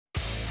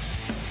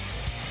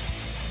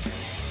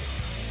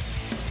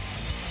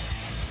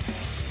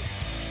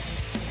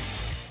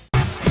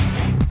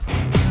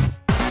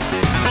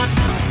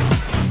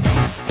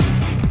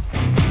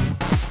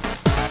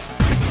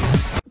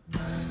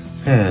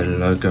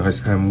Hello guys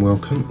and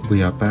welcome.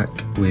 We are back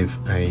with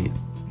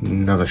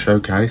another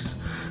showcase,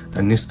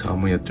 and this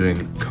time we are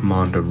doing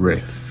Commander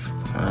Riff.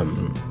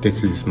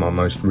 This is my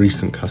most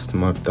recent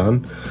custom I've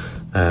done.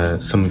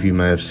 Some of you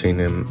may have seen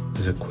him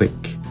as a quick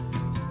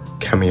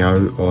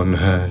cameo on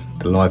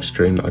the live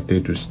stream that I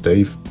did with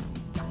Steve,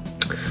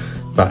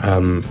 but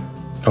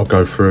I'll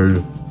go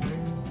through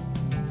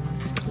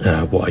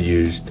what I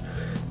used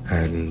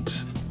and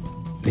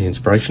the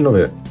inspiration of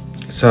it.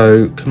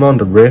 So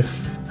Commander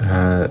Riff,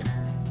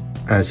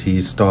 as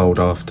he's styled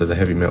after the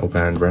heavy metal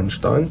band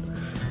Rammstein,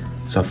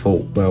 so I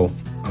thought, well,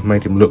 I've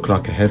made him look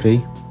like a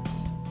heavy,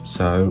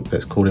 so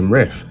let's call him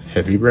Riff,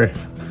 Heavy Riff.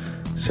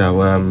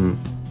 So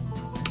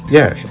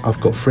yeah,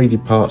 I've got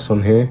 3D parts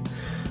on here,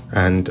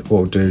 and what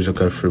I'll do is I'll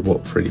go through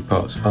what 3D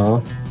parts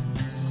are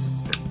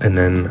and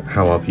then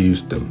how I've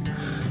used them.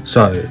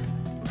 So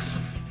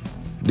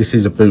this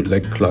is a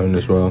bootleg clone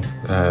as well,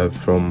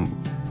 from,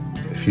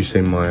 if you've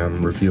seen my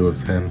review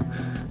of them,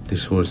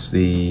 this was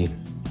the,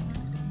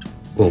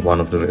 well,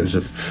 one of them. It was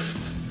a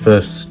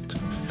first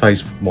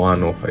phase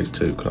 1 or phase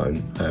 2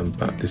 clone,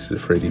 but this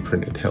is a 3D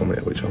printed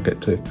helmet, which I'll get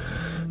to.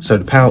 So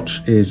the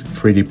pouch is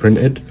 3D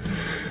printed,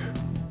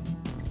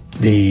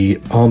 the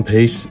arm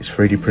piece is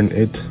 3D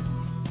printed,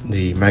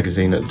 the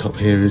magazine at the top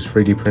here is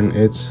 3D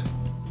printed,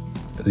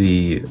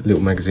 the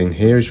little magazine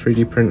here is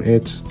 3D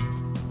printed,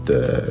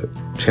 the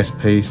chest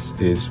piece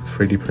is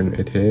 3D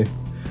printed here,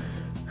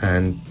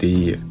 and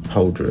the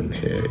pauldron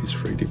here is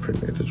 3D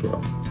printed as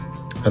well,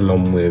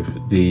 along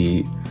with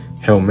the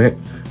helmet.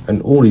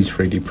 And all these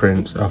 3D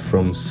prints are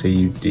from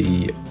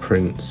CD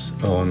Prints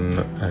on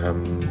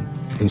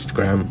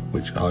Instagram,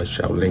 which I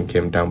shall link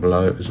him down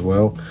below as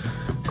well.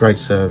 Great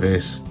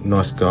service,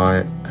 nice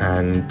guy,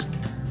 and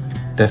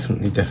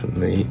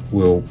definitely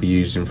will be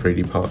using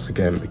 3D parts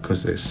again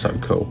because it's so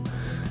cool.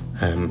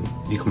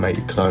 You can make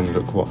your clone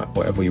look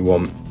whatever you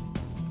want,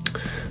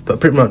 but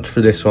pretty much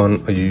for this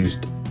one I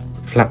used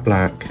flat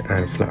black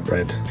and flat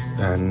red,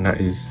 and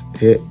that is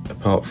it,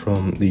 apart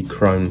from the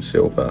chrome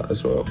silver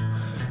as well,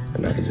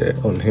 and that is it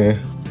on here,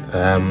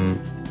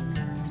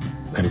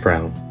 and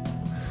brown,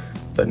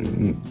 but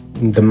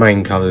the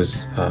main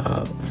colours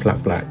are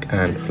flat black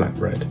and flat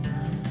red.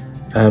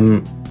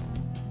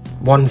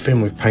 One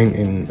thing with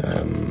painting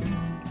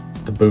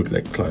the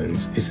bootleg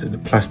clones is that the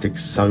plastic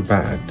is so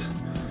bad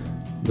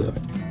that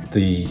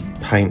the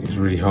paint is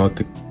really hard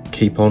to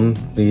keep on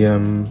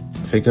the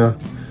figure,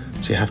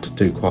 so you have to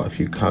do quite a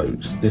few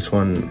coats. This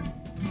one,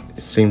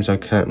 it seems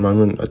okay at the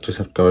moment. I just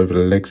have to go over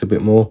the legs a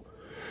bit more,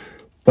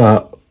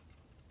 but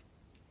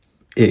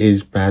it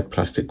is bad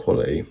plastic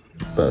quality.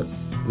 But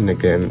then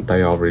again,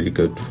 they are really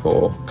good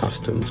for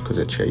customs because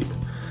they're cheap.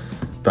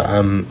 But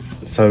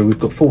so we've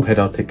got full head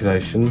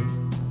articulation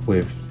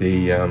with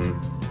the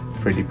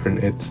 3D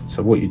printed.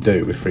 So what you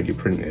do with 3D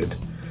printed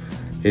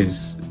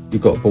is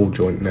you've got a ball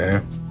joint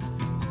there.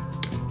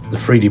 The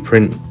 3D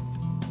print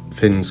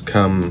fins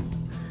come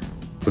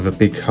with a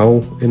big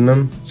hole in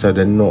them, so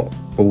they're not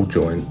ball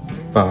joint,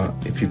 but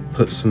if you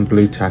put some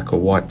blue tack or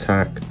white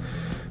tack,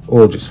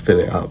 or just fill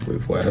it up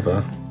with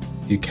whatever,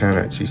 you can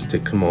actually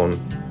stick them on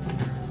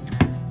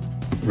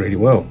really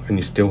well, and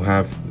you still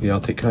have the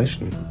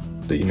articulation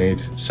that you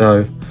need.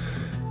 So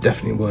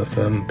definitely worth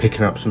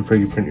picking up some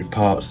 3D printed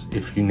parts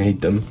if you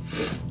need them.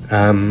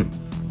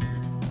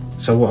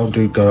 So what I'll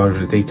do, go over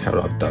the detail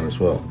that I've done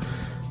as well.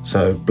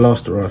 So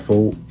blaster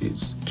rifle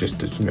is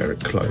just a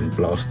generic clone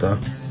blaster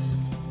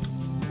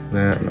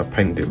there, and I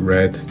painted it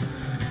red.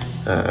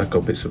 I've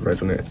got bits of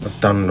red on it.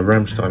 I've done the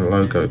Rammstein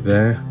logo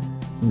there,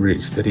 really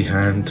steady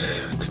hand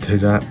to do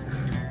that,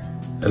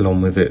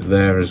 along with it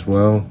there as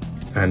well,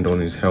 and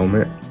on his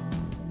helmet.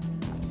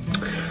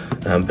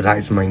 But that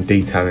is the main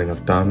detailing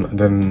I've done. I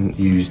then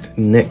used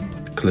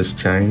necklace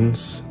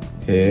chains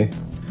here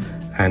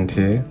and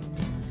here,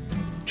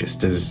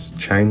 just as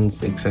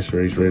chains,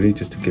 accessories really,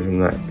 just to give him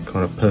that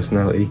kind of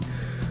personality.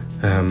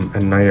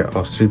 And they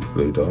are super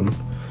glued on.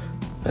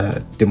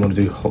 Didn't want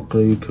to do hot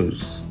glue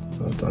because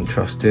I don't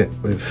trust it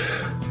with,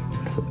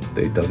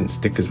 it doesn't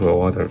stick as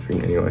well, I don't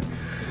think anyway.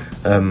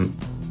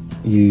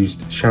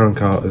 Used Sharon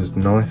Carter's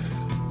knife.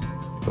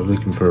 I was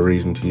looking for a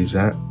reason to use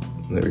that.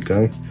 There we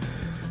go.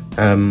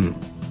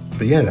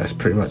 But yeah, that's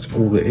pretty much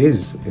all it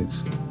is.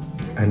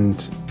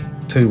 And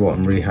tell you what,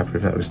 I'm really happy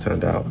with how this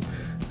turned out,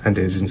 and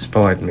it has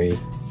inspired me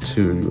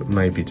to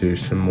maybe do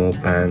some more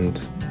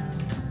band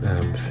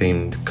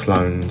themed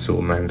clones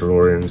or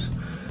Mandalorians.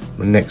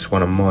 The next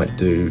one I might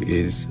do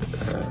is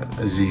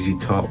a ZZ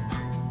Top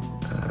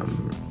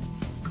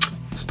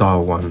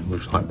style one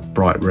with like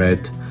bright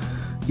red,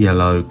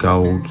 yellow,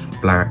 gold,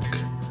 black,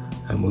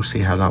 and we'll see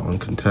how that one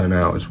can turn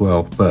out as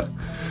well. But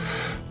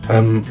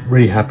I'm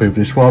really happy with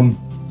this one.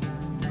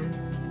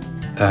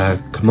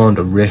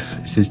 Commander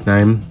Riff is his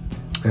name,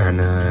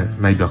 and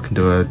maybe I can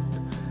do a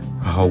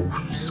whole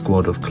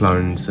squad of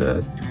clones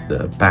that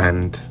are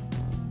band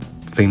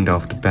themed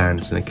after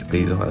bands, and it could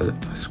be like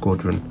a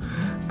squadron.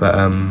 But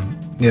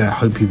yeah, I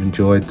hope you've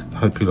enjoyed,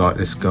 hope you like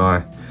this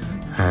guy,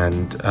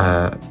 and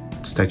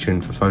stay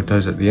tuned for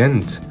photos at the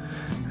end.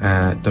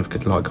 Don't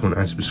forget to like, comment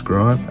and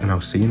subscribe, and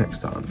I'll see you next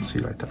time. See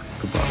you later.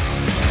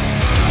 Goodbye.